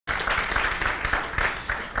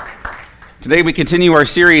Today we continue our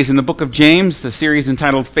series in the book of James, the series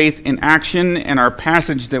entitled Faith in Action, and our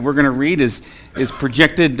passage that we're going to read is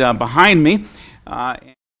projected behind me.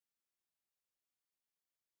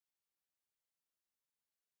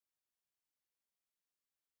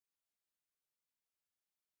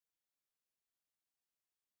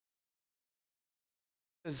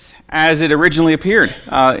 As it originally appeared.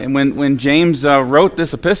 And when James wrote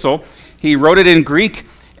this epistle, he wrote it in Greek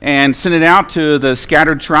and sent it out to the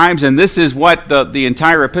scattered tribes, and this is what the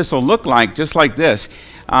entire epistle looked like, just like this.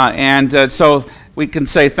 So we can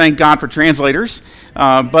say thank God for translators.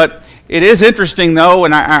 But it is interesting, though,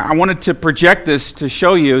 and I wanted to project this to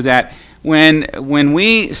show you that when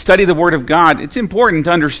we study the Word of God, it's important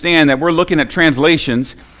to understand that we're looking at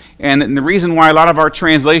translations, and the reason why a lot of our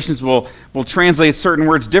translations will translate certain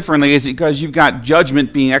words differently is because you've got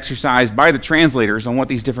judgment being exercised by the translators on what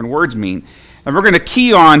these different words mean. And we're going to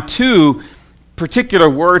key on two particular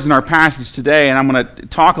words in our passage today, and I'm going to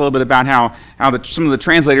talk a little bit about how some of the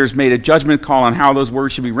translators made a judgment call on how those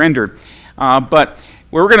words should be rendered. But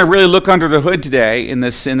we're going to really look under the hood today in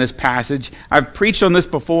this passage. I've preached on this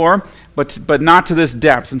before, but not to this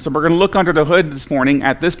depth. And so we're going to look under the hood this morning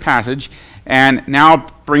at this passage, and now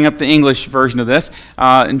I'll bring up the English version of this.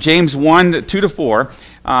 In James 1,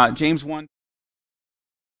 2-4, James 1.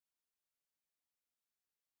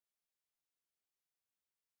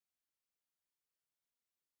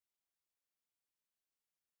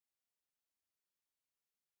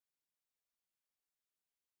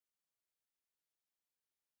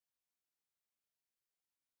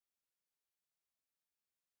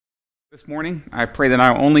 This morning, I pray that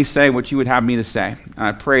I will only say what you would have me to say.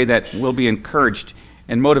 I pray that we'll be encouraged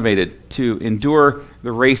and motivated to endure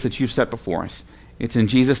the race that you've set before us. It's in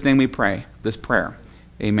Jesus' name we pray this prayer.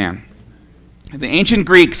 Amen. The ancient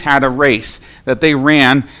Greeks had a race that they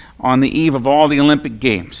ran on the eve of all the Olympic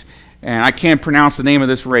Games. And I can't pronounce the name of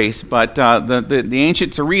this race, but the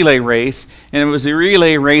ancients, a relay race, and it was a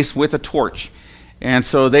relay race with a torch. And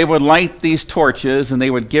so they would light these torches and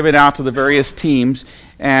they would give it out to the various teams,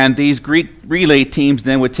 and these Greek relay teams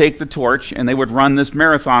then would take the torch and they would run this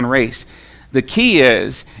marathon race. The key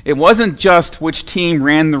is, it wasn't just which team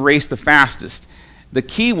ran the race the fastest. The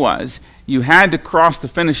key was, you had to cross the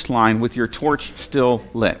finish line with your torch still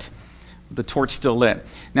lit. The torch still lit.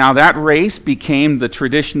 Now that race became the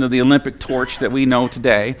tradition of the Olympic torch that we know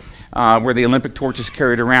today, where the Olympic torch is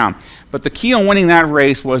carried around. But the key on winning that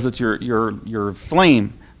race was that your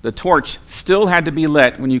flame, the torch, still had to be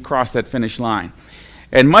lit when you crossed that finish line.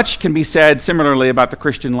 And much can be said similarly about the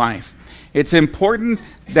Christian life. It's important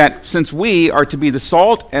that since we are to be the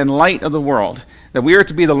salt and light of the world, that we are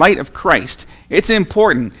to be the light of Christ, it's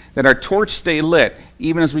important that our torch stay lit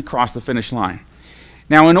even as we cross the finish line.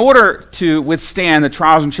 Now, in order to withstand the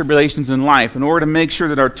trials and tribulations in life, in order to make sure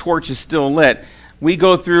that our torch is still lit, we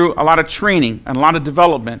go through a lot of training and a lot of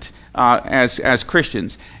development as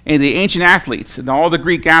Christians. And the ancient athletes, and all the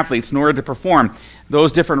Greek athletes, in order to perform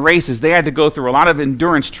those different races, they had to go through a lot of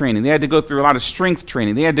endurance training. They had to go through a lot of strength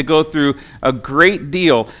training. They had to go through a great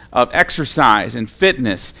deal of exercise and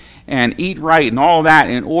fitness and eat right and all that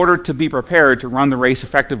in order to be prepared to run the race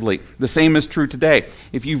effectively. The same is true today.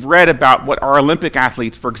 If you've read about what our Olympic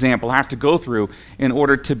athletes, for example, have to go through in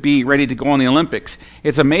order to be ready to go on the Olympics,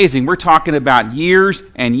 it's amazing. We're talking about years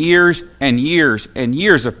and years and years and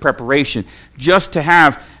years of preparation just to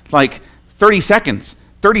have like 30 seconds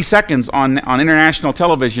on international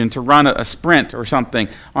television to run a sprint or something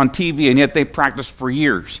on TV, and yet they practice for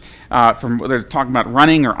years. From whether they're talking about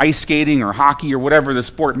running or ice skating or hockey or whatever the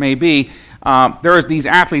sport may be, these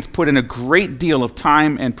athletes put in a great deal of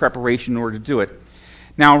time and preparation in order to do it.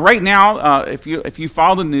 Now, right now, if you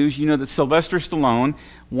follow the news, you know that Sylvester Stallone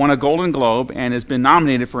won a Golden Globe and has been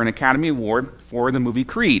nominated for an Academy Award for the movie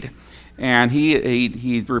Creed. And he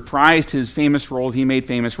reprised his famous role he made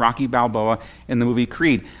famous, Rocky Balboa, in the movie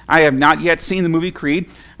Creed. I have not yet seen the movie Creed.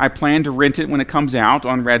 I plan to rent it when it comes out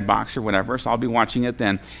on Redbox or whatever, so I'll be watching it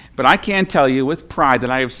then. But I can tell you with pride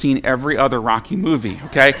that I have seen every other Rocky movie,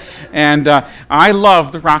 okay? And I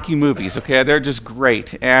love the Rocky movies, okay? They're just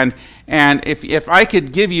great. And if I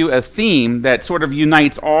could give you a theme that sort of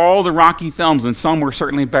unites all the Rocky films, and some were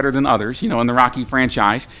certainly better than others, in the Rocky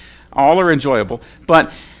franchise, all are enjoyable,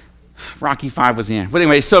 but Rocky V was the end. But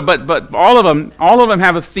anyway, but all of them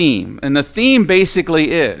have a theme, and the theme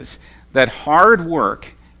basically is that hard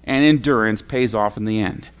work and endurance pays off in the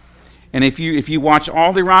end. And if you watch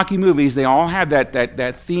all the Rocky movies, they all have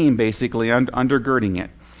that theme basically undergirding it.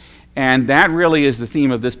 And that really is the theme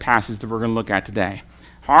of this passage that we're going to look at today.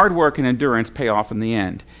 Hard work and endurance pay off in the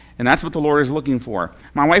end. And that's what the Lord is looking for.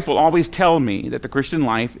 My wife will always tell me that the Christian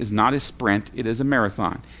life is not a sprint, it is a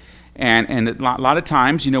marathon. And a lot of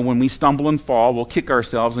times, when we stumble and fall, we'll kick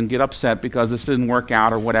ourselves and get upset because this didn't work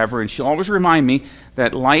out or whatever. And she'll always remind me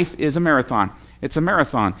that life is a marathon. It's a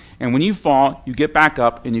marathon. And when you fall, you get back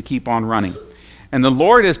up and you keep on running. And the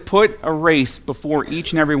Lord has put a race before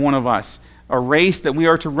each and every one of us, a race that we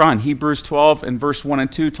are to run. Hebrews 12 and verse 1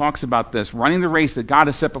 and 2 talks about this, running the race that God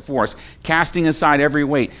has set before us, casting aside every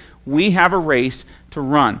weight. We have a race to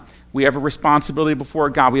run. We have a responsibility before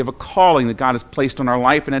God. We have a calling that God has placed on our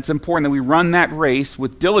life, and it's important that we run that race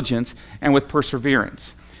with diligence and with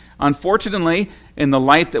perseverance. Unfortunately, in the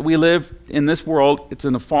light that we live in this world, it's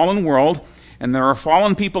in a fallen world, and there are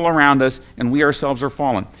fallen people around us, and we ourselves are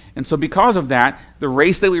fallen. And so because of that, the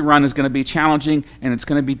race that we run is going to be challenging, and it's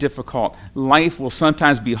going to be difficult. Life will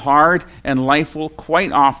sometimes be hard, and life will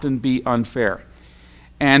quite often be unfair.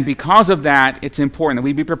 And because of that, it's important that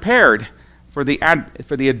we be prepared for the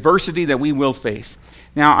adversity that we will face.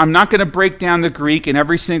 Now, I'm not going to break down the Greek in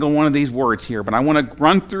every single one of these words here, but I want to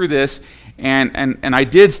run through this, and I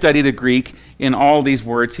did study the Greek in all these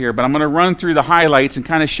words here, but I'm going to run through the highlights and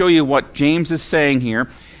kind of show you what James is saying here,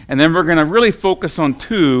 and then we're going to really focus on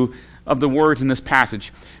two of the words in this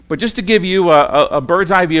passage. But just to give you a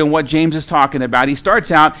bird's eye view of what James is talking about, he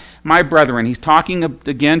starts out, my brethren. He's talking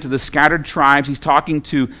again to the scattered tribes. He's talking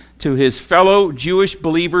to his fellow Jewish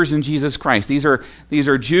believers in Jesus Christ. These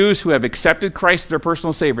are Jews who have accepted Christ as their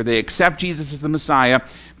personal Savior. They accept Jesus as the Messiah,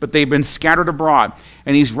 but they've been scattered abroad.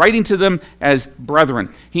 And he's writing to them as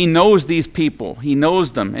brethren. He knows these people. He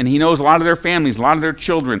knows them, and he knows a lot of their families, a lot of their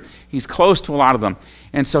children. He's close to a lot of them.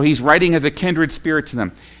 And so he's writing as a kindred spirit to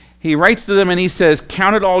them. He writes to them and he says,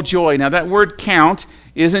 count it all joy. Now that word count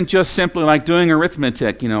isn't just simply like doing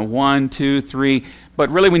arithmetic, 1, 2, 3.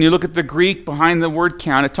 But really when you look at the Greek behind the word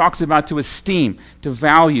count, it talks about to esteem, to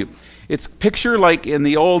value. It's picture like in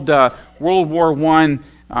the old World War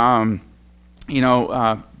I,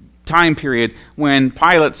 time period when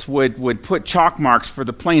pilots would put chalk marks for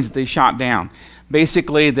the planes that they shot down.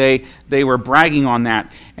 Basically, they were bragging on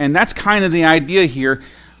that. And that's kind of the idea here,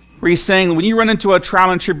 where he's saying when you run into a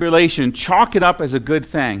trial and tribulation, chalk it up as a good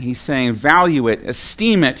thing. He's saying value it,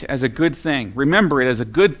 esteem it as a good thing. Remember it as a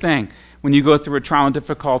good thing when you go through a trial and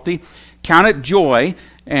difficulty. Count it joy,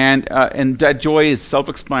 and that joy is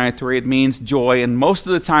self-explanatory. It means joy, and most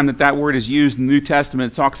of the time that word is used in the New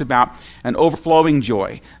Testament, it talks about an overflowing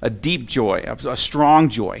joy, a deep joy, a strong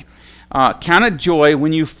joy. Count it joy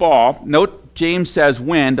when you fall. Note James says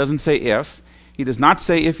when, doesn't say if. He does not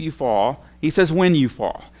say if you fall. He says when you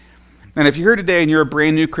fall. And if you're here today and you're a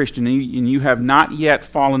brand new Christian and you have not yet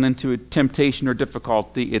fallen into a temptation or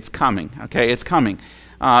difficulty, it's coming, okay? It's coming.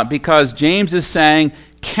 Because James is saying,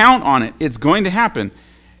 count on it. It's going to happen.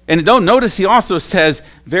 And don't notice he also says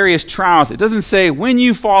various trials. It doesn't say when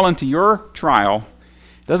you fall into your trial.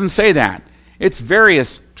 It doesn't say that. It's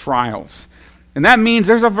various trials. And that means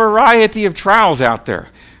there's a variety of trials out there.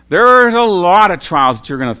 There's a lot of trials that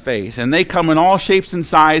you're going to face. And they come in all shapes and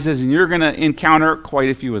sizes, and you're going to encounter quite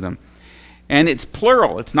a few of them. And it's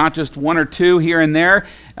plural. It's not just one or two here and there.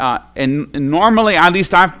 And normally, at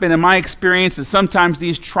least I've been in my experience, that sometimes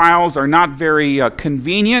these trials are not very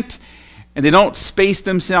convenient, and they don't space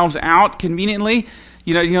themselves out conveniently.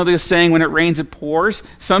 You know they're saying when it rains, it pours.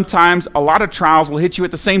 Sometimes a lot of trials will hit you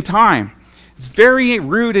at the same time. It's very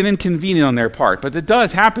rude and inconvenient on their part, but it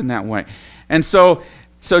does happen that way. And so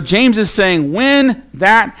James is saying when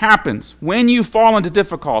that happens, when you fall into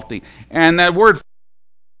difficulty, and that word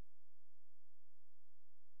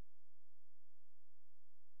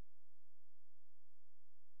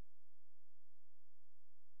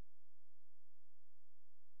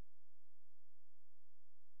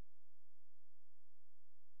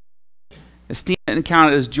esteem it and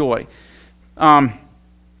count it as joy.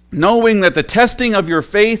 Knowing that the testing of your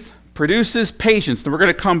faith produces patience. And we're going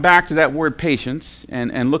to come back to that word patience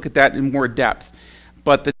and look at that in more depth.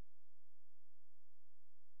 But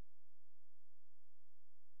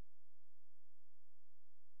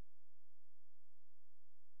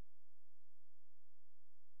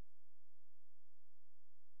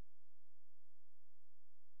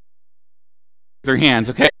their hands,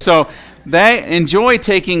 okay? So they enjoy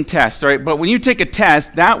taking tests, right? But when you take a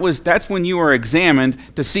test, that's when you are examined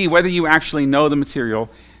to see whether you actually know the material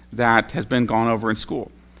that has been gone over in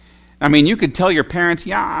school. I mean, you could tell your parents,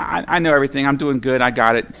 yeah, I know everything, I'm doing good, I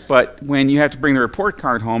got it. But when you have to bring the report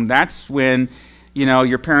card home, that's when,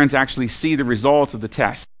 your parents actually see the results of the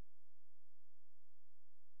test.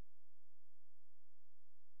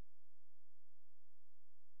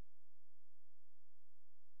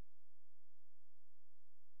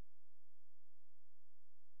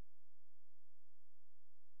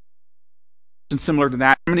 similar to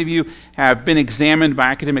that. How many of you have been examined by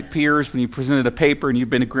academic peers when you presented a paper and you've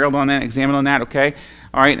been grilled on that, examined on that, okay?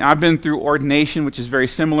 All right, I've been through ordination, which is very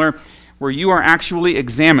similar, where you are actually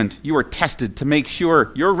examined. You are tested to make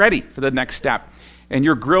sure you're ready for the next step, and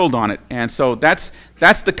you're grilled on it. And so that's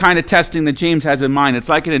the kind of testing that James has in mind. It's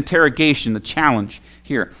like an interrogation, the challenge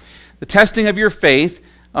here. The testing of your faith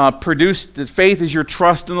the faith is your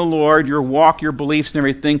trust in the Lord, your walk, your beliefs and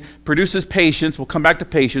everything, produces patience. We'll come back to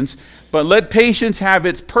patience. But let patience have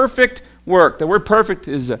its perfect work. The word perfect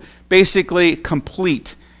is basically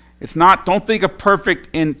complete. It's not, don't think of perfect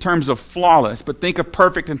in terms of flawless, but think of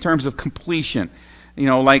perfect in terms of completion. You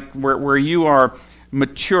know, like where you are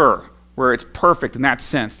mature, where it's perfect in that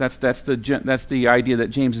sense. That's the idea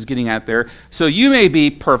that James is getting at there. So you may be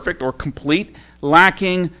perfect or complete,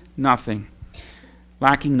 lacking nothing.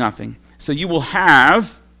 Lacking nothing. So you will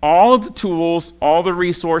have all of the tools, all the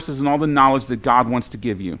resources, and all the knowledge that God wants to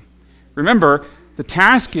give you. Remember, the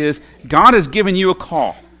task is God has given you a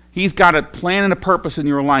call. He's got a plan and a purpose in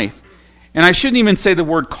your life. And I shouldn't even say the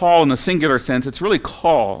word call in the singular sense. It's really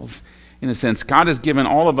calls in a sense. God has given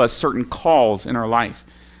all of us certain calls in our life.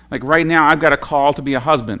 Like right now, I've got a call to be a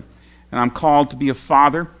husband, and I'm called to be a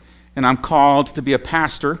father, and I'm called to be a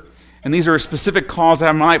pastor. And these are specific calls I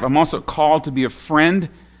have in my life. I'm also called to be a friend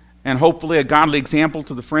and hopefully a godly example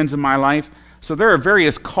to the friends in my life. So there are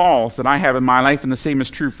various calls that I have in my life, and the same is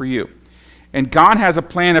true for you. And God has a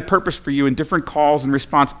plan, a purpose for you in different calls and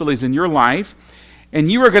responsibilities in your life.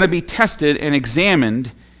 And you are going to be tested and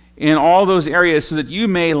examined in all those areas so that you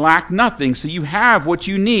may lack nothing, so you have what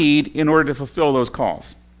you need in order to fulfill those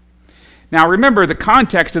calls. Now remember, the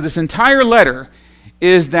context of this entire letter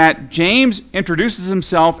is that James introduces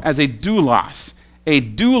himself as a doulos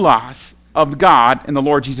of God and the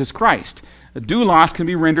Lord Jesus Christ. A doulos can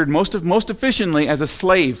be rendered most efficiently as a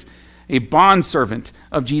slave, a bondservant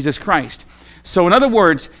of Jesus Christ. So in other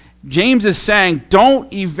words, James is saying,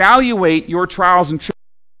 don't evaluate your trials and tribulations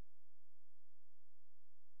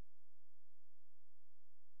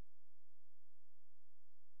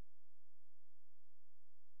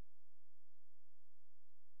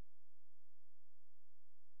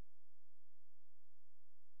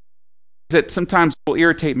that sometimes will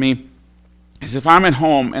irritate me is if I'm at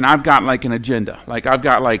home and I've got like an agenda, like I've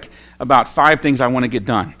got like about 5 things I want to get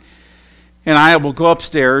done. And I will go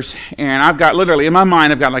upstairs and I've got literally in my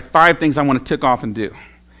mind, I've got like 5 things I want to tick off and do.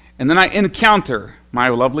 And then I encounter my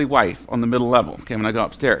lovely wife on the middle level, okay, when I go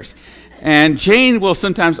upstairs. And Jane will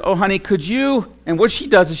sometimes, oh honey, could you, and what she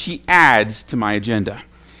does is she adds to my agenda.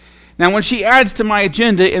 Now when she adds to my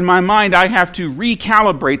agenda, in my mind I have to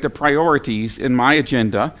recalibrate the priorities in my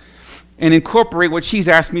agenda and incorporate what she's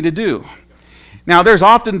asked me to do. Now, there's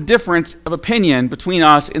often a difference of opinion between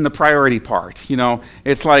us in the priority part. You know,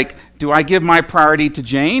 it's like, do I give my priority to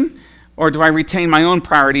Jane, or do I retain my own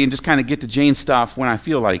priority and just kind of get to Jane's stuff when I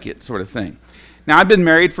feel like it, sort of thing. Now, I've been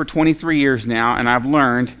married for 23 years now, and I've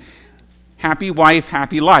learned happy wife,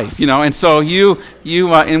 happy life, you know, and so you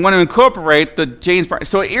and want to incorporate the Jane's priority.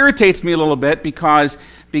 So it irritates me a little bit because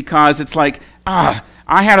it's like, I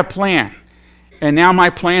had a plan. And now my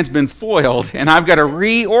plan's been foiled, and I've got to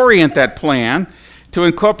reorient that plan to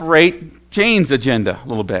incorporate Jane's agenda a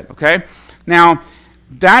little bit, okay? Now,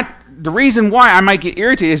 the reason why I might get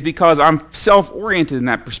irritated is because I'm self-oriented in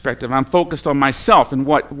that perspective. I'm focused on myself and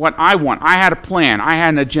what I want. I had a plan. I had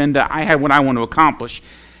an agenda. I had what I want to accomplish.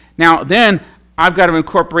 Now, then I've got to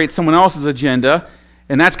incorporate someone else's agenda,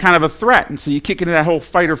 and that's kind of a threat. And so you kick into that whole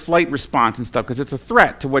fight or flight response and stuff because it's a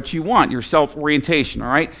threat to what you want, your self-orientation,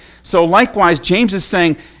 all right? So likewise, James is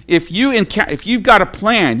saying, if you've got a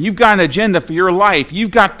plan, you've got an agenda for your life,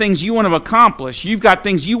 you've got things you want to accomplish, you've got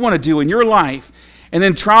things you want to do in your life, and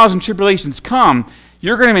then trials and tribulations come,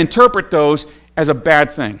 you're going to interpret those as a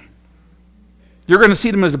bad thing. You're going to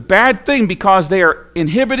see them as a bad thing because they are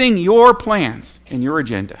inhibiting your plans and your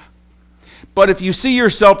agenda. But if you see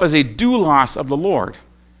yourself as a doulos of the Lord,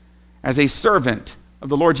 as a servant of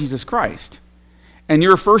the Lord Jesus Christ, and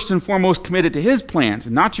you're first and foremost committed to his plans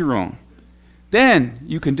and not your own, then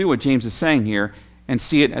you can do what James is saying here and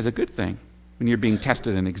see it as a good thing when you're being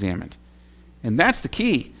tested and examined. And that's the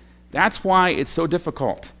key. That's why it's so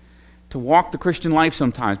difficult to walk the Christian life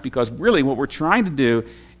sometimes, because really what we're trying to do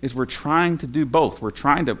is we're trying to do both. We're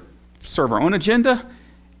trying to serve our own agenda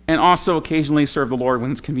and also occasionally serve the Lord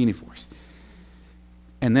when it's convenient for us.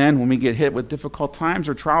 And then when we get hit with difficult times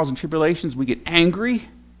or trials and tribulations, we get angry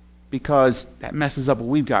because that messes up what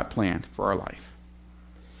we've got planned for our life.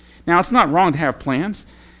 Now, it's not wrong to have plans,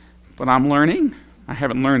 but I'm learning. I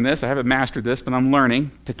haven't learned this. I haven't mastered this, but I'm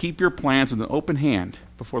learning to keep your plans with an open hand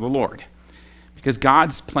before the Lord, because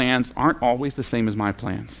God's plans aren't always the same as my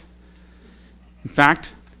plans. In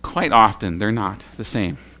fact, quite often they're not the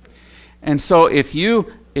same. And so if you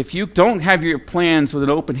don't have your plans with an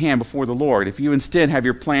open hand before the Lord, if you instead have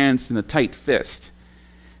your plans in a tight fist,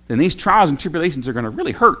 then these trials and tribulations are going to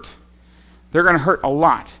really hurt. They're going to hurt a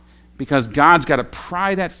lot because God's got to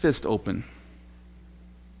pry that fist open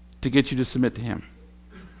to get you to submit to him.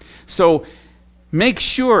 So make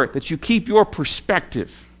sure that you keep your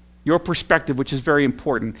perspective, which is very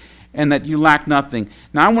important, and that you lack nothing.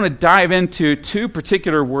 Now I want to dive into two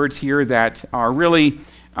particular words here that are really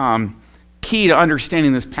key to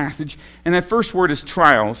understanding this passage. And that first word is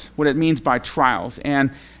trials, what it means by trials.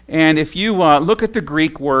 And if you look at the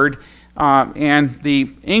Greek word, and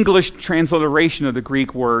the English transliteration of the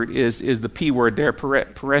Greek word is the P word there,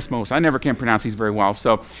 peresmos. I never can pronounce these very well,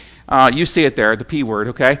 so you see it there, the P word,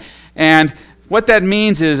 okay? And what that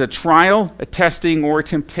means is a trial, a testing, or a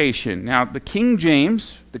temptation. Now, the King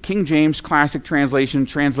James Classic Translation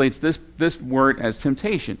translates this word as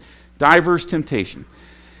temptation, diverse temptation.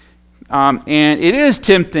 And it is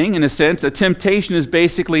tempting in a sense. A temptation is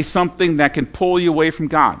basically something that can pull you away from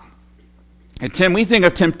God. And we think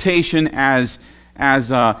of temptation as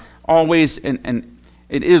always, and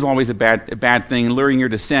it is always a bad thing, luring you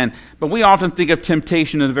to sin. But we often think of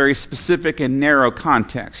temptation in a very specific and narrow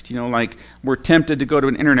context. You know, like we're tempted to go to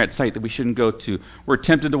an internet site that we shouldn't go to. We're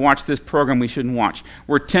tempted to watch this program we shouldn't watch.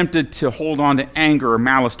 We're tempted to hold on to anger or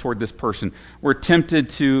malice toward this person. We're tempted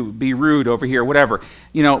to be rude over here, whatever.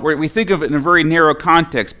 You know, we think of it in a very narrow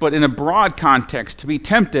context, but in a broad context, to be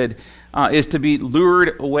tempted is to be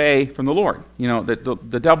lured away from the Lord. You know,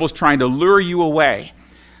 the devil's trying to lure you away.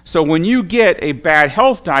 So when you get a bad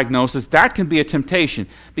health diagnosis, that can be a temptation,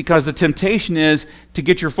 because the temptation is to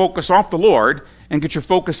get your focus off the Lord and get your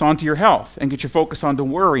focus onto your health and get your focus onto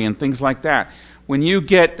worry and things like that. When you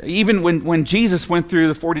get, even when Jesus went through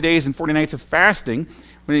the 40 days and 40 nights of fasting,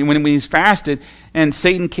 when he's fasted and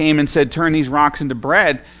Satan came and said, turn these rocks into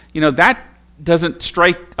bread, you know, that doesn't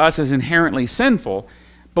strike us as inherently sinful.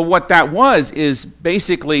 But what that was is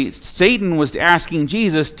basically Satan was asking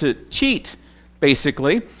Jesus to cheat,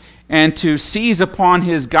 basically, and to seize upon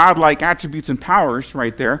his godlike attributes and powers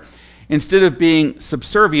right there, instead of being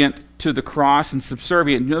subservient to the cross and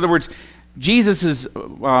subservient. In other words, Jesus'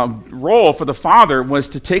 role for the Father was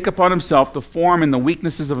to take upon himself the form and the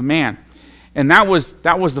weaknesses of a man. And that was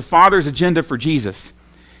the Father's agenda for Jesus.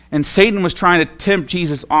 And Satan was trying to tempt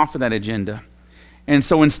Jesus off of that agenda. And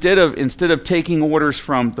so instead of taking orders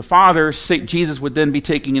from the Father, Jesus would then be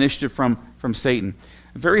taking initiative from Satan.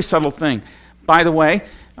 A very subtle thing. By the way,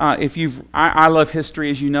 I love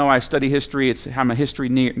history, as you know. I study history. I'm a history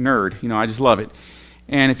nerd. You know, I just love it.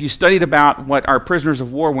 And if you studied about what our prisoners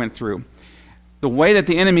of war went through, the way that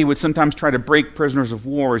the enemy would sometimes try to break prisoners of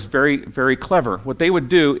war is very, very clever. What they would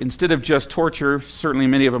do, instead of just torture, certainly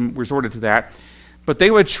many of them resorted to that, but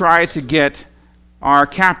they would try to get our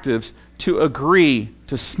captives to agree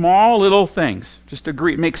to small little things. Just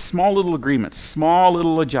agree, make small little agreements, small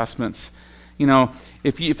little adjustments. You know,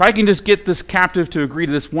 if I can just get this captive to agree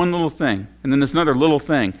to this one little thing, and then this another little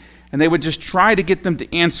thing, and they would just try to get them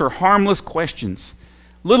to answer harmless questions,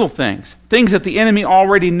 little things that the enemy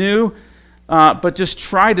already knew, but just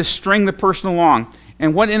try to string the person along.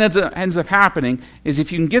 And what ends up happening is,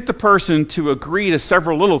 if you can get the person to agree to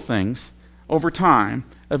several little things over time,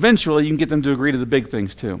 eventually you can get them to agree to the big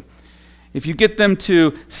things too. If you get them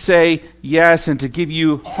to say yes and to give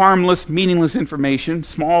you harmless, meaningless information,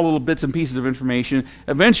 small little bits and pieces of information,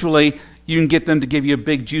 eventually you can get them to give you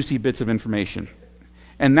big, juicy bits of information.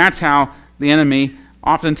 And that's how the enemy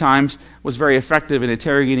oftentimes was very effective in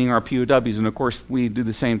interrogating our POWs. And of course, we do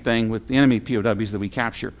the same thing with the enemy POWs that we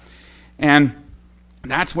capture. And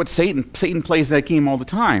that's what Satan plays that game all the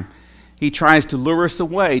time. He tries to lure us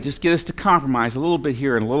away, just get us to compromise a little bit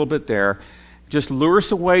here and a little bit there. Just lure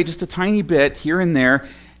us away just a tiny bit here and there,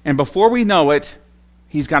 and before we know it,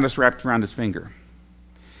 he's got us wrapped around his finger.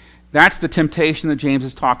 That's the temptation that James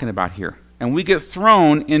is talking about here. And we get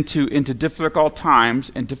thrown into difficult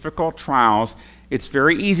times and difficult trials. It's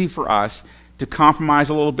very easy for us to compromise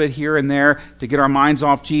a little bit here and there, to get our minds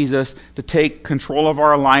off Jesus, to take control of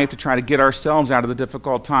our life, to try to get ourselves out of the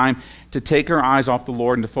difficult time, to take our eyes off the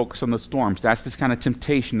Lord and to focus on the storms. That's this kind of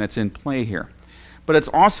temptation that's in play here. But it's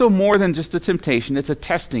also more than just a temptation. It's a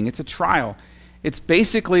testing. It's a trial. It's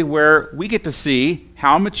basically where we get to see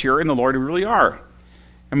how mature in the Lord we really are.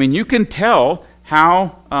 I mean, you can tell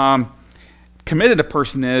how committed a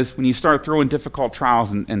person is when you start throwing difficult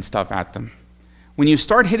trials and stuff at them. When you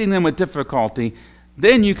start hitting them with difficulty,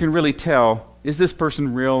 then you can really tell, is this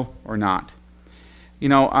person real or not? You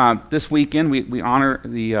know, this weekend we honor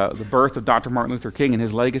the birth of Dr. Martin Luther King and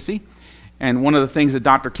his legacy. And one of the things that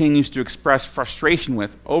Dr. King used to express frustration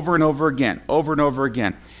with over and over again,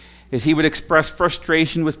 is he would express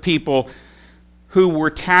frustration with people who were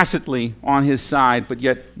tacitly on his side, but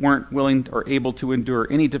yet weren't willing or able to endure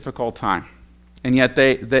any difficult time. And yet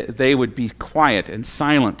they would be quiet and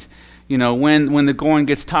silent. You know, when the going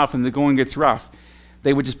gets tough and the going gets rough,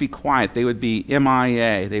 they would just be quiet. They would be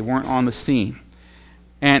MIA. They weren't on the scene.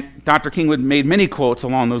 And Dr. King would made many quotes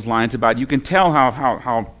along those lines about you can tell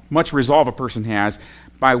how much resolve a person has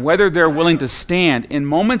by whether they're willing to stand in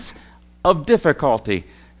moments of difficulty,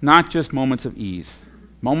 not just moments of ease,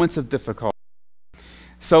 moments of difficulty.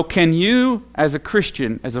 So can you, as a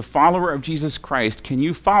Christian, as a follower of Jesus Christ, can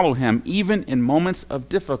you follow him even in moments of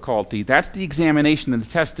difficulty? That's the examination and the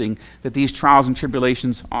testing that these trials and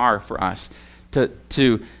tribulations are for us.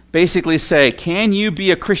 To basically say, can you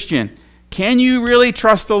be a Christian? Can you really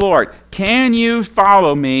trust the Lord? Can you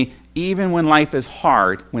follow me even when life is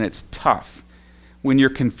hard, when it's tough, when you're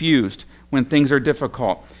confused, when things are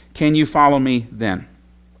difficult? Can you follow me then?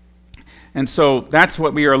 And so that's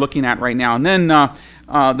what we are looking at right now. And then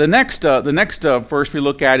the next verse we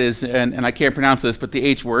look at is, and I can't pronounce this, but the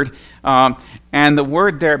H word. And the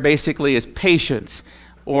word there basically is patience,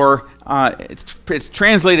 or it's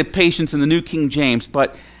translated patience in the New King James,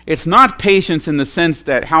 but it's not patience in the sense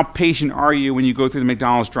that how patient are you when you go through the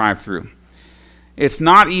McDonald's drive-thru. It's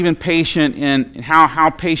not even patient in how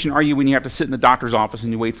patient are you when you have to sit in the doctor's office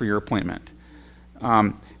and you wait for your appointment.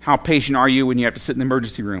 How patient are you when you have to sit in the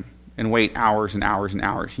emergency room and wait hours and hours and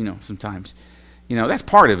hours, sometimes. That's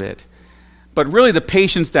part of it. But really the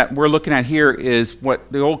patience that we're looking at here is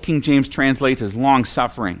what the old King James translates as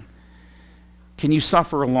long-suffering. Can you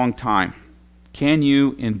suffer a long time? Can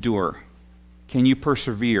you endure? Can you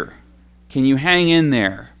persevere? Can you hang in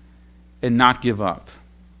there and not give up?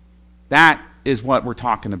 That is what we're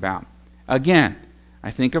talking about. Again,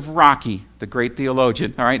 I think of Rocky, the great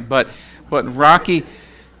theologian, all right? But Rocky,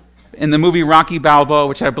 in the movie Rocky Balboa,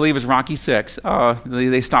 which I believe is Rocky 6,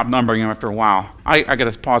 they stopped numbering him after a while. I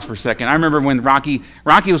got to pause for a second. I remember when Rocky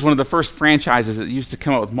was one of the first franchises that used to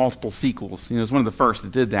come out with multiple sequels. It was one of the first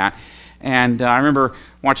that did that. And I remember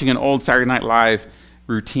watching an old Saturday Night Live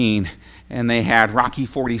routine, and they had Rocky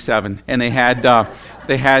 47, and they had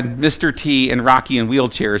Mr. T and Rocky in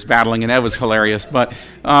wheelchairs battling, and that was hilarious, but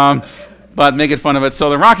making fun of it. So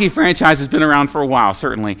the Rocky franchise has been around for a while,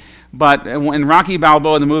 certainly. But in Rocky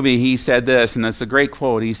Balboa, the movie, he said this, and that's a great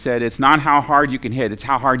quote. He said, "It's not how hard you can hit, it's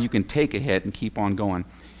how hard you can take a hit and keep on going."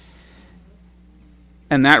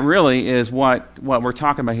 And that really is what we're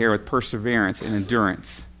talking about here with perseverance and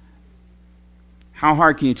endurance. How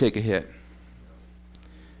hard can you take a hit?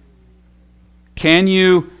 Can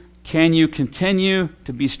you continue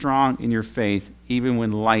to be strong in your faith even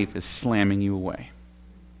when life is slamming you away?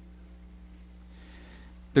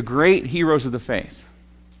 The great heroes of the faith,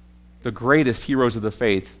 the greatest heroes of the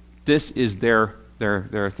faith, this is their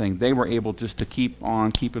thing. They were able just to keep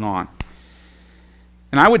on keeping on.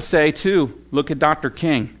 And I would say, too, look at Dr.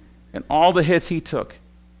 King and all the hits he took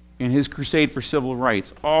in his crusade for civil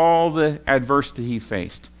rights, all the adversity he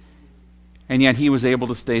faced, and yet he was able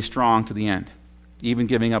to stay strong to the end, even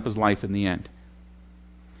giving up his life in the end.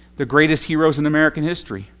 The greatest heroes in American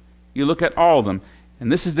history, you look at all of them,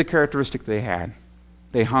 and this is the characteristic they had.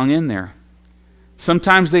 They hung in there.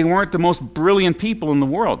 Sometimes they weren't the most brilliant people in the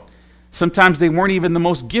world. Sometimes they weren't even the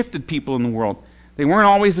most gifted people in the world. They weren't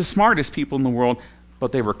always the smartest people in the world,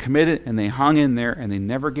 but they were committed and they hung in there and they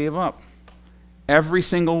never gave up. Every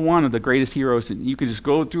single one of the greatest heroes, you could just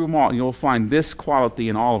go through them all and you'll find this quality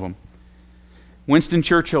in all of them. Winston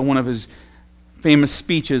Churchill, one of his famous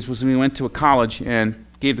speeches was when he went to a college and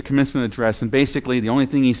gave the commencement address, and basically the only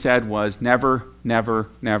thing he said was never, never,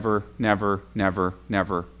 never, never, never,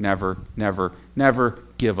 never, never, never, never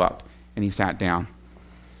give up. And he sat down.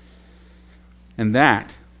 And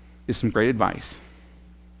that is some great advice.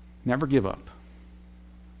 Never give up.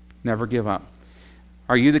 Never give up.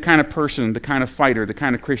 Are you the kind of person, the kind of fighter, the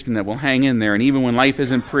kind of Christian that will hang in there, and even when life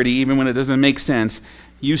isn't pretty, even when it doesn't make sense,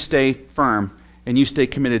 you stay firm and you stay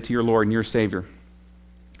committed to your Lord and your Savior?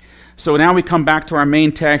 So now we come back to our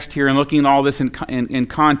main text here, and looking at all this in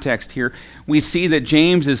context here, we see that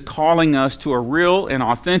James is calling us to a real and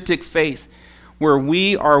authentic faith where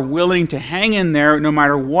we are willing to hang in there no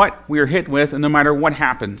matter what we're hit with and no matter what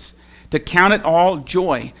happens, to count it all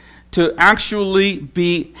joy, to actually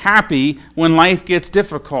be happy when life gets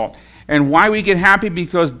difficult. And why we get happy?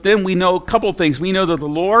 Because then we know a couple things. We know that the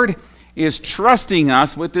Lord is trusting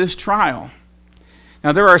us with this trial.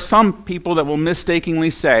 Now, there are some people that will mistakenly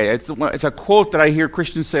say, it's a quote that I hear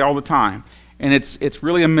Christians say all the time, and it's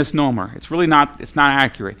really a misnomer. It's not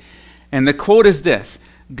accurate. And the quote is this: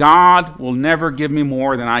 God will never give me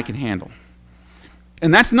more than I can handle.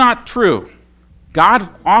 And that's not true. God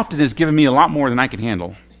often has given me a lot more than I can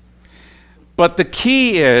handle. But the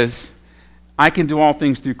key is, I can do all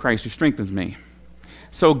things through Christ who strengthens me.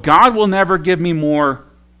 So God will never give me more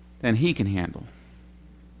than he can handle.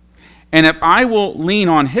 And if I will lean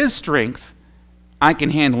on his strength, I can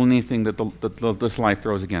handle anything that this life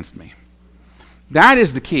throws against me. That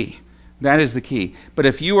is the key. That is the key. But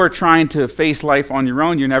if you are trying to face life on your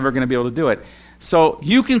own, you're never going to be able to do it. So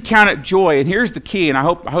you can count it joy, and here's the key, and I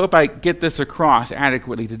hope I get this across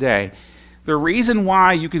adequately today. The reason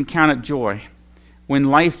why you can count it joy when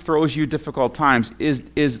life throws you difficult times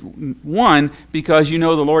is one, because you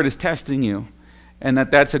know the Lord is testing you, and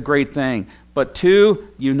that's a great thing. But two,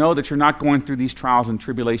 you know that you're not going through these trials and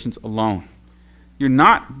tribulations alone. You're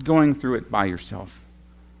not going through it by yourself.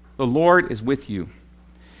 The Lord is with you.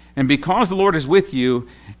 And because the Lord is with you,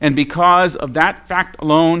 and because of that fact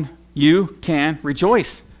alone, you can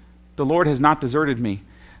rejoice. The Lord has not deserted me.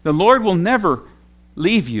 The Lord will never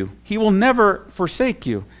leave you. He will never forsake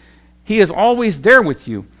you. He is always there with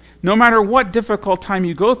you. No matter what difficult time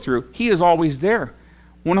you go through, he is always there.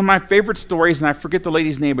 One of my favorite stories, and I forget the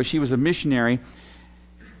lady's name, but she was a missionary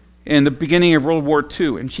in the beginning of World War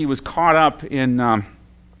II, and she was caught up in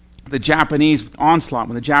the Japanese onslaught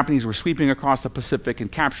when the Japanese were sweeping across the Pacific and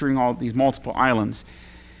capturing all these multiple islands.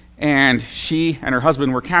 And she and her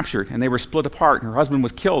husband were captured, and they were split apart, and her husband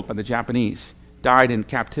was killed by the Japanese, died in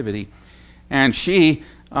captivity. And she,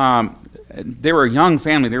 they were a young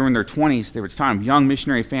family, they were in their 20s, they were at the time, young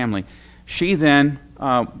missionary family. She then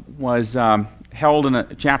was held in a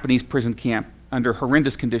Japanese prison camp under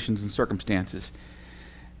horrendous conditions and circumstances.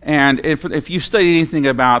 And if you've studied anything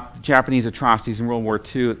about Japanese atrocities in World War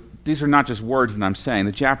II, these are not just words that I'm saying.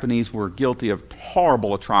 The Japanese were guilty of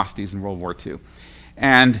horrible atrocities in World War II.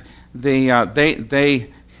 And they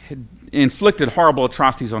inflicted horrible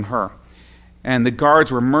atrocities on her. And the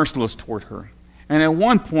guards were merciless toward her. And at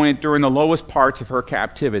one point, during the lowest parts of her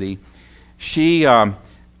captivity, she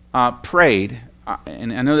prayed,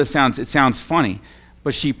 and I know it sounds funny,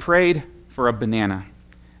 but she prayed for a banana.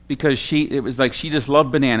 Because it was like she just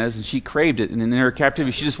loved bananas, and she craved it. And in her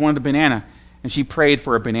captivity, she just wanted a banana. And she prayed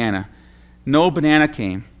for a banana. No banana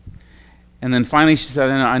came. And then finally she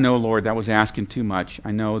said, I know, Lord, that was asking too much.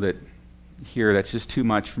 I know that here that's just too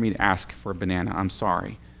much for me to ask for a banana. I'm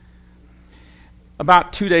sorry.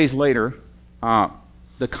 About 2 days later,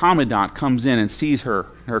 the commandant comes in and sees her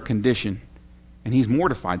condition. And he's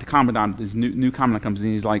mortified. The commandant, this new commandant comes in,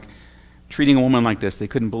 and he's like, treating a woman like this. They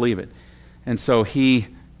couldn't believe it. And so he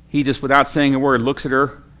just, without saying a word, looks at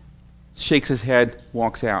her, shakes his head,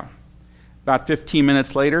 walks out. About 15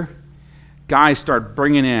 minutes later, guys start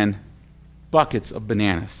bringing in buckets of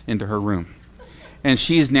bananas into her room. And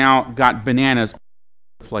she's now got bananas all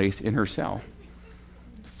over the place in her cell,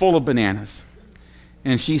 full of bananas.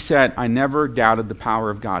 And she said, I never doubted the power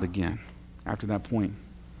of God again after that point.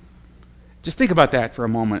 Just think about that for a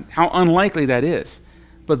moment, how unlikely that is.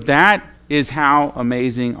 But that is how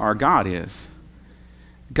amazing our God is.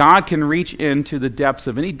 God can reach into the depths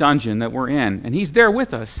of any dungeon that we're in, and he's there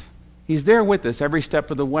with us. He's there with us every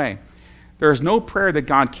step of the way. There is no prayer that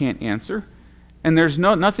God can't answer, and there's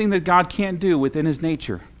nothing that God can't do within his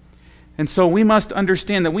nature. And so we must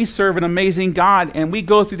understand that we serve an amazing God, and we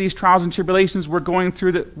go through these trials and tribulations. We're going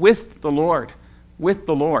through with the Lord,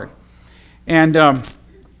 And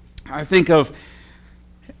I think of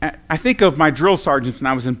my drill sergeants when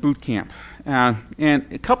I was in boot camp.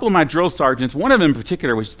 And a couple of my drill sergeants, one of them in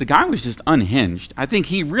particular, the guy was just unhinged. I think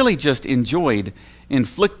he really just enjoyed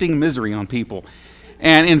inflicting misery on people.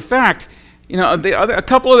 And in fact, a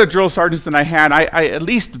couple other drill sergeants that I had, I at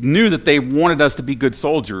least knew that they wanted us to be good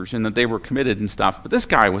soldiers and that they were committed and stuff. But this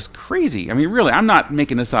guy was crazy. I mean, really, I'm not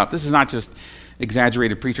making this up. This is not just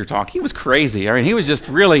exaggerated preacher talk. He was crazy. I mean, he was just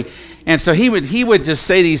really, and so he would just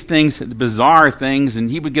say these things, bizarre things, and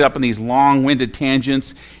he would get up on these long-winded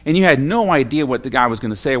tangents, and you had no idea what the guy was going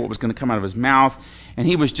to say, what was going to come out of his mouth, and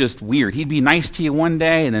he was just weird. He'd be nice to you one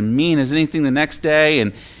day, and then mean as anything the next day,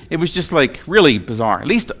 and it was just like really bizarre. At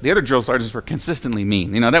least the other drill sergeants were consistently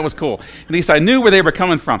mean. That was cool. At least I knew where they were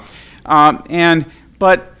coming from.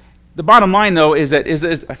 But the bottom line, though, is that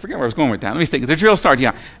I forget where I was going with that. Let me think. The drill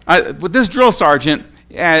sergeant, with this drill sergeant,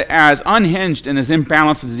 as unhinged and as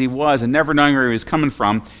imbalanced as he was and never knowing where he was coming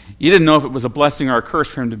from, you didn't know if it was a blessing or a curse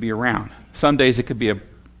for him to be around. Some days it could be a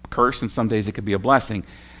curse and some days it could be a blessing.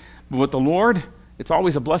 But with the Lord, it's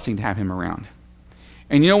always a blessing to have him around.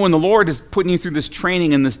 And when the Lord is putting you through this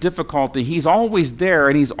training and this difficulty, he's always there,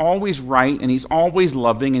 and he's always right, and he's always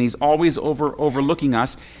loving, and he's always overlooking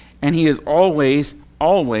us, and he is always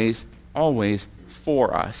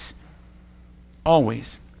for us.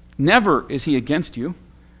 Always. Never is he against you.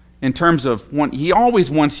 In terms of, he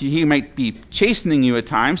always wants you, he might be chastening you at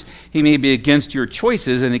times, he may be against your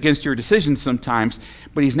choices and against your decisions sometimes,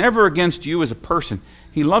 but he's never against you as a person.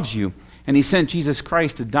 He loves you, and he sent Jesus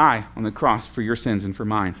Christ to die on the cross for your sins and for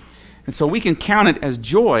mine. And so we can count it as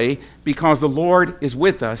joy because the Lord is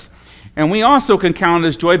with us. And we also can count it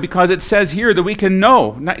as joy because it says here that we can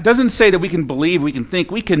know. It doesn't say that we can believe, we can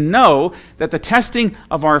think. We can know that the testing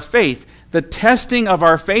of our faith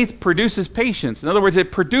produces patience. In other words,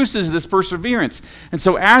 it produces this perseverance. And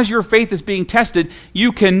so as your faith is being tested,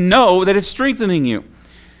 you can know that it's strengthening you.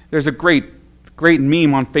 There's a great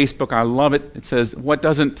meme on Facebook. I love it. It says, what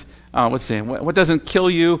doesn't kill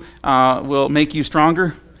you will make you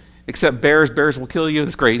stronger? Except bears will kill you.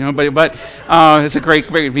 That's great. But it's a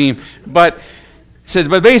great meme. But it says,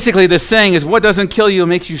 but basically the saying is, what doesn't kill you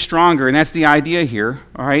makes you stronger. And that's the idea here.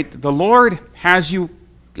 All right. The Lord has you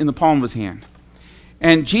in the palm of his hand.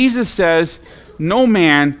 And Jesus says, no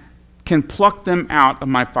man can pluck them out of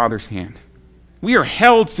my Father's hand. We are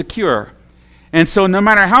held secure. And so no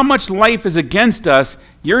matter how much life is against us,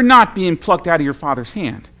 you're not being plucked out of your Father's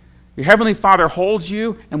hand. Your Heavenly Father holds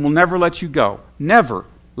you and will never let you go. Never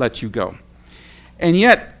let you go. And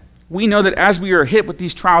yet, we know that as we are hit with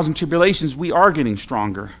these trials and tribulations, we are getting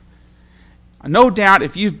stronger. No doubt,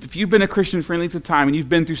 if you've been a Christian for any length of time and you've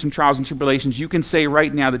been through some trials and tribulations, you can say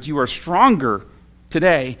right now that you are stronger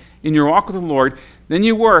today in your walk with the Lord than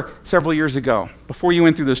you were several years ago, before you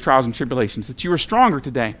went through those trials and tribulations, that you are stronger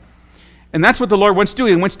today. And that's what the Lord wants to do.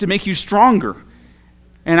 He wants to make you stronger.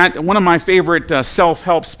 And one of my favorite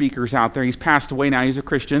self-help speakers out there, he's passed away now, he's a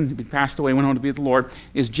Christian, he passed away, went on to be with the Lord,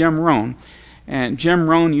 is Jim Rohn. And Jim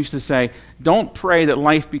Rohn used to say, don't pray that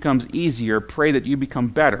life becomes easier, pray that you become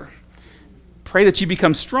better. Pray that you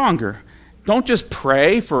become stronger. Don't just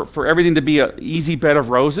pray for everything to be an easy bed of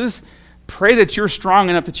roses. Pray that you're strong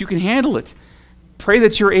enough that you can handle it. Pray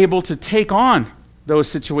that you're able to take on those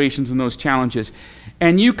situations and those challenges.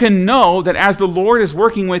 And you can know that as the Lord is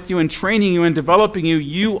working with you and training you and developing you,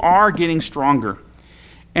 you are getting stronger.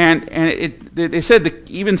 And they said that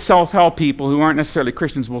even self-help people who aren't necessarily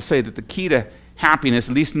Christians will say that the key to happiness,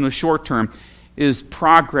 at least in the short term, is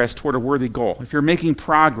progress toward a worthy goal. If you're making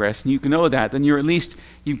progress and you can know that, then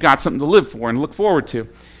you've got something to live for and look forward to.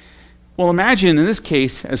 Well, imagine in this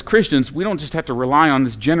case, as Christians, we don't just have to rely on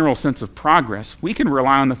this general sense of progress. We can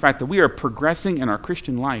rely on the fact that we are progressing in our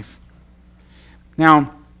Christian life.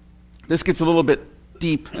 Now, this gets a little bit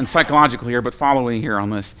deep and psychological here, but follow me here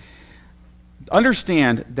on this.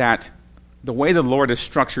 Understand that the way the Lord has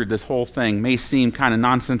structured this whole thing may seem kind of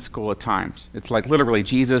nonsensical at times. It's like literally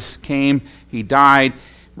Jesus came, he died,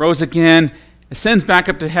 rose again, ascends back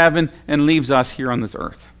up to heaven, and leaves us here on this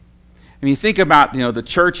earth. And you think about, the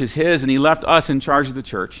church is his, and he left us in charge of the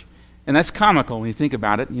church. And that's comical when you think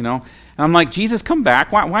about it, And I'm like, Jesus, come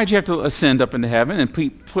back. Why'd you have to ascend up into heaven and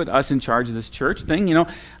put us in charge of this church thing,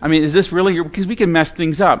 is this really, because we can mess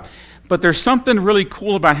things up. But there's something really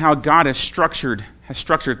cool about how God has structured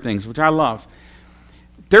things, which I love.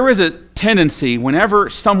 There is a tendency,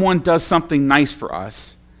 whenever someone does something nice for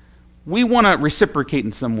us, we want to reciprocate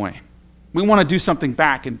in some way. We want to do something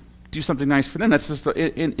back and do something nice for them. That's just,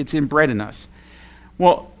 it's inbred in us.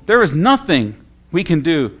 Well, there is nothing we can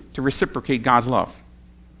do to reciprocate God's love.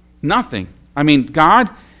 Nothing. God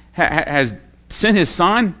has sent his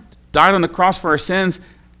Son, died on the cross for our sins.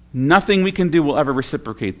 Nothing we can do will ever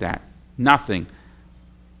reciprocate that. Nothing.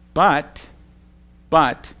 But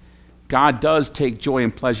God does take joy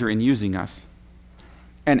and pleasure in using us.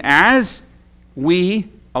 And as we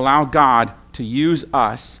allow God to use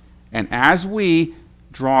us, and as we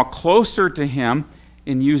draw closer to him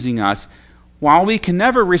in using us, while we can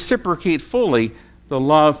never reciprocate fully the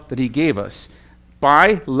love that he gave us,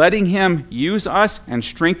 by letting him use us and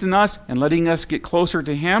strengthen us and letting us get closer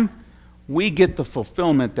to him, we get the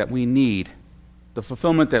fulfillment that we need. The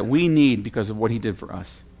fulfillment that we need because of what he did for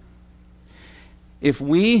us. If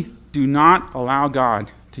we do not allow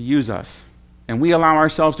God to use us, and we allow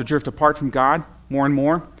ourselves to drift apart from God more and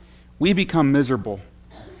more, we become miserable.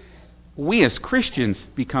 We as Christians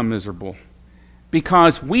become miserable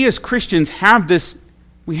because we as Christians have this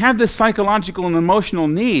psychological and emotional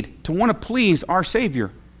need to want to please our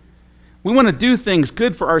Savior. We want to do things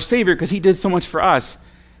good for our Savior because he did so much for us.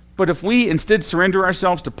 But if we instead surrender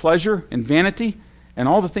ourselves to pleasure and vanity and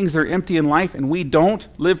all the things that are empty in life, and we don't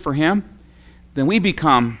live for him, then we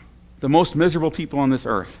become the most miserable people on this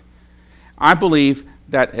earth. I believe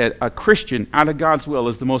that a Christian out of God's will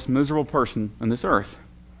is the most miserable person on this earth.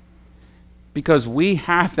 Because we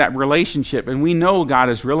have that relationship, and we know God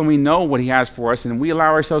is real, and we know what he has for us, and we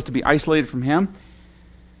allow ourselves to be isolated from him,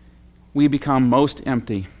 we become most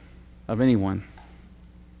empty of anyone.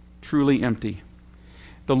 Truly empty.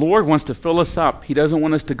 The Lord wants to fill us up. He doesn't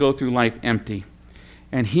want us to go through life empty.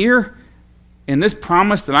 And here, in this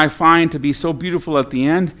promise that I find to be so beautiful at the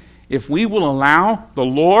end, if we will allow the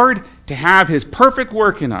Lord to have his perfect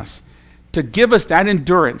work in us, to give us that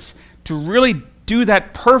endurance, to really do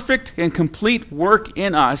that perfect and complete work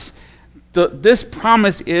in us, this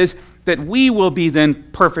promise is that we will be then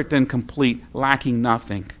perfect and complete, lacking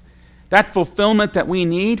nothing. That fulfillment that we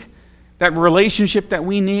need, that relationship that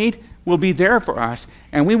we need, will be there for us,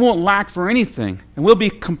 and we won't lack for anything, and we'll be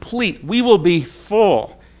complete. We will be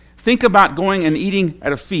full. Think about going and eating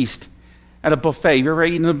at a feast, at a buffet. Have you ever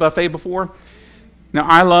eaten at a buffet before? Now,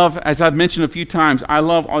 I love, as I've mentioned a few times, I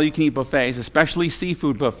love all-you-can-eat buffets, especially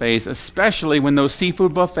seafood buffets, especially when those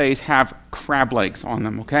seafood buffets have crab legs on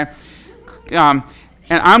them, okay?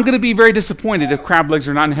 And I'm going to be very disappointed if crab legs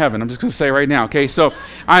are not in heaven. I'm just going to say right now, okay? So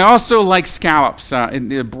I also like scallops.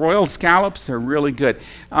 The broiled scallops are really good.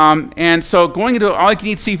 And so going into an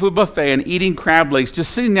all-you-can-eat seafood buffet and eating crab legs,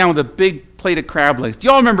 just sitting down with a big plate of crab legs. Do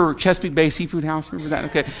you all remember Chesapeake Bay Seafood House? Remember that?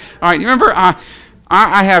 Okay. All right. You remember?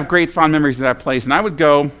 I have great fond memories of that place. And I would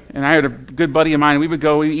go, and I had a good buddy of mine, and we would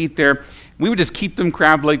go, we would eat there. We would just keep them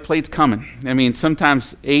crab leg plates coming. I mean,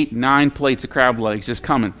 sometimes 8, 9 plates of crab legs just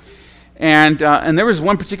coming. And there was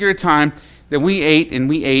one particular time that we ate and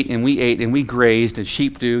we ate and we ate and we grazed, as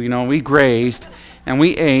sheep do, you know, we grazed and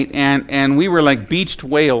we ate, and we were like beached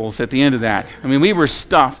whales at the end of that. I mean, we were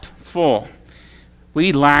stuffed full.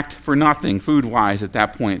 We lacked for nothing food-wise at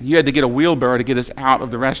that point. You had to get a wheelbarrow to get us out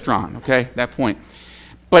of the restaurant, okay, at that point.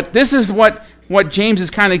 But this is what James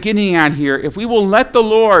is kind of getting at here. If we will let the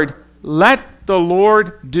Lord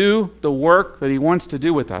do the work that he wants to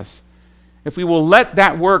do with us, if we will let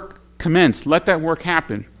that work commence, let that work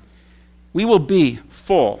happen, we will be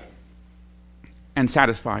full and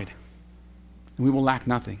satisfied, and we will lack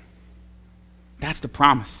nothing. That's the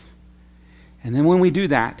promise. And then when we do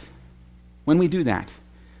that,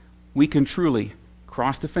 we can truly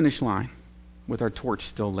cross the finish line with our torch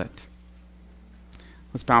still lit.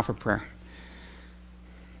 Let's bow for prayer.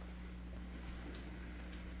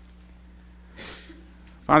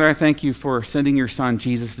 Father, I thank you for sending your Son,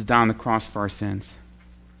 Jesus, to die on the cross for our sins.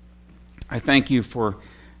 I thank you for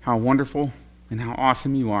how wonderful and how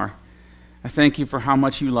awesome you are. I thank you for how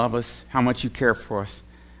much you love us, how much you care for us.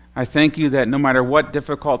 I thank you that no matter what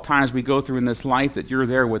difficult times we go through in this life, that you're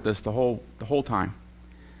there with us the whole time.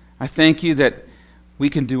 I thank you that we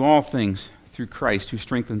can do all things through Christ who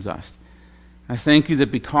strengthens us. I thank you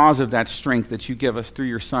that because of that strength that you give us through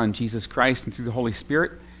your Son, Jesus Christ, and through the Holy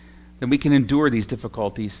Spirit, that we can endure these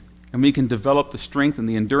difficulties and we can develop the strength and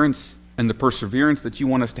the endurance and the perseverance that you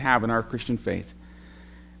want us to have in our Christian faith.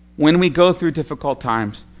 When we go through difficult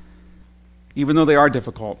times, even though they are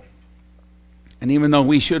difficult, and even though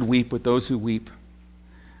we should weep with those who weep,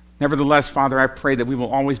 nevertheless, Father, I pray that we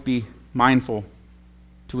will always be mindful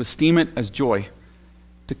to esteem it as joy,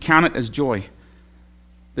 to count it as joy,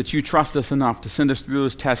 that you trust us enough to send us through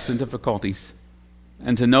those tests and difficulties,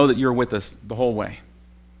 and to know that you're with us the whole way.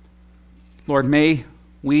 Lord, may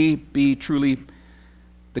we be truly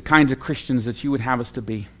the kinds of Christians that you would have us to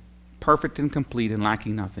be, perfect and complete and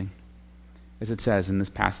lacking nothing, as it says in this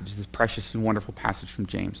passage, this precious and wonderful passage from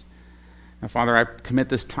James. Now, Father, I commit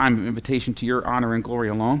this time of invitation to your honor and glory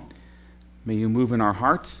alone. May you move in our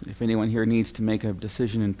hearts. If anyone here needs to make a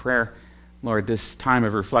decision in prayer, Lord, this time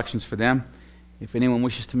of reflections for them. If anyone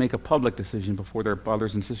wishes to make a public decision before their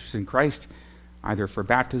brothers and sisters in Christ, either for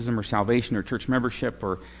baptism or salvation or church membership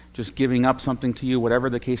or just giving up something to you, whatever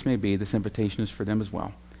the case may be, this invitation is for them as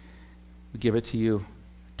well. We give it to you,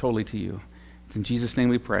 totally to you. It's in Jesus' name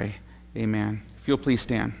we pray. Amen. If you'll please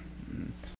stand.